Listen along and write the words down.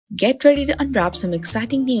Get ready to unwrap some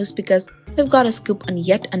exciting news because we've got a scoop on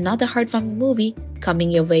yet another heartwarming movie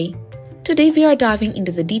coming your way. Today we are diving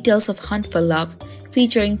into the details of Hunt for Love,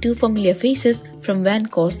 featuring two familiar faces from When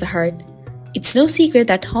Caused the Hurt. It's no secret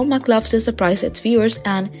that Hallmark loves to surprise its viewers,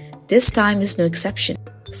 and this time is no exception.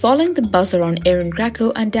 Following the buzz around Erin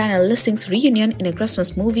Krakow and Daniel Lissing's reunion in a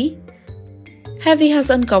Christmas movie, Heavy has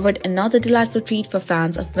uncovered another delightful treat for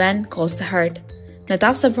fans of When Caused the Hurt.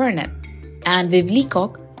 Natasha Burnett and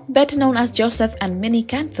Leacock, better known as Joseph and Minnie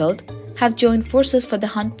Canfield, have joined forces for the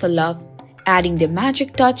Hunt for Love, adding their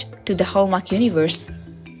magic touch to the Hallmark universe.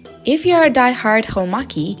 If you're a die-hard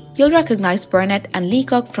Hallmarkie, you'll recognize Burnett and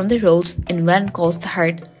Leacock from their roles in When Caused the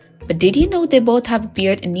Hurt. But did you know they both have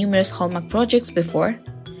appeared in numerous Hallmark projects before?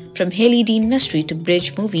 From Hailey Dean Mystery to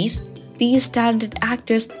Bridge movies, these talented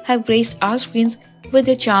actors have graced our screens with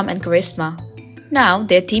their charm and charisma. Now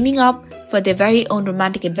they're teaming up for their very own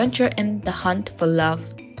romantic adventure in The Hunt for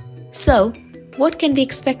Love. So, what can we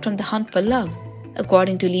expect from The Hunt for Love?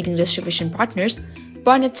 According to leading distribution partners,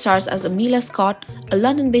 Burnett stars as Amelia Scott, a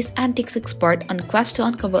London-based antiques expert on a quest to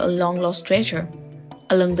uncover a long-lost treasure.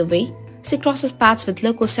 Along the way, she crosses paths with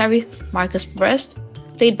local sheriff Marcus Forrest,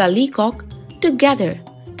 played by Leacock. Together,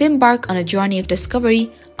 they embark on a journey of discovery,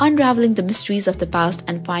 unraveling the mysteries of the past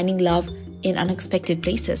and finding love in unexpected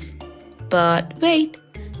places. But wait,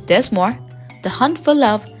 there's more. The Hunt for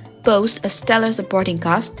Love boasts a stellar supporting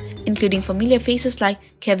cast, including familiar faces like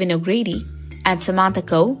Kevin O'Grady and Samantha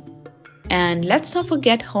Cole. And let's not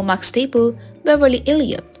forget Hallmark staple Beverly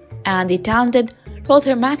Elliott and the talented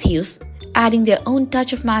Rother Matthews, adding their own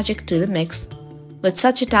touch of magic to the mix. With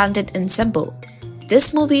such a talented ensemble,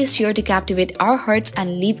 this movie is sure to captivate our hearts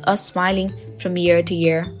and leave us smiling from year to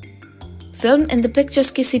year. Filmed in the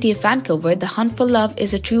picturesque city of Vancouver, The Hunt for Love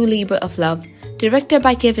is a true labor of love. Directed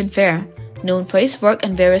by Kevin Fair, known for his work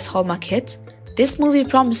on various Hallmark hits, this movie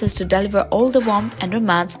promises to deliver all the warmth and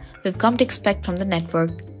romance we've come to expect from the network.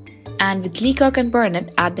 And with Leacock and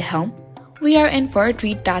Burnett at the helm, we are in for a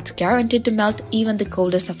treat that's guaranteed to melt even the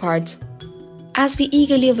coldest of hearts. As we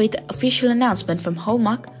eagerly await the official announcement from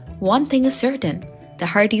Hallmark, one thing is certain: the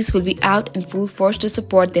Hearties will be out in full force to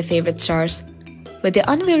support their favorite stars. With their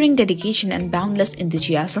unwavering dedication and boundless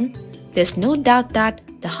enthusiasm, there's no doubt that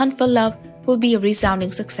The Hunt for Love will be a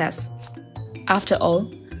resounding success. After all,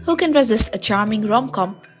 who can resist a charming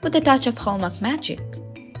rom-com with a touch of Hallmark magic?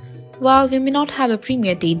 While we may not have a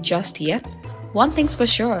premiere date just yet, one thing's for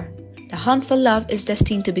sure: The Hunt for Love is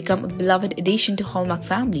destined to become a beloved addition to Hallmark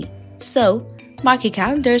family. So, mark your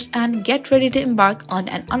calendars and get ready to embark on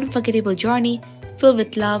an unforgettable journey filled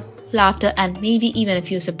with love, laughter, and maybe even a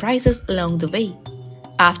few surprises along the way.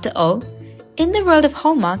 After all, in the world of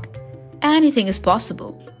Hallmark, anything is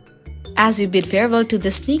possible. As we bid farewell to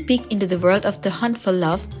this sneak peek into the world of The Hunt for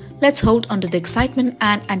Love, let's hold on to the excitement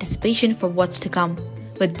and anticipation for what's to come.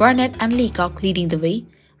 With Burnett and Leacock leading the way,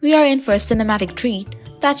 we are in for a cinematic treat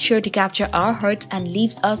that's sure to capture our hearts and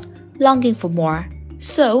leaves us longing for more.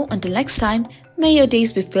 So, until next time, may your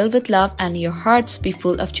days be filled with love and your hearts be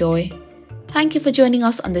full of joy. Thank you for joining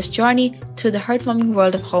us on this journey through the heartwarming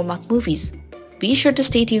world of Hallmark movies. Be sure to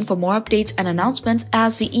stay tuned for more updates and announcements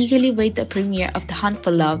as we eagerly wait the premiere of The Hunt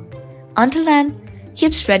for Love. Until then,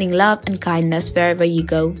 keep spreading love and kindness wherever you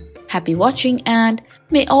go. Happy watching, and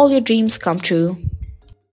may all your dreams come true.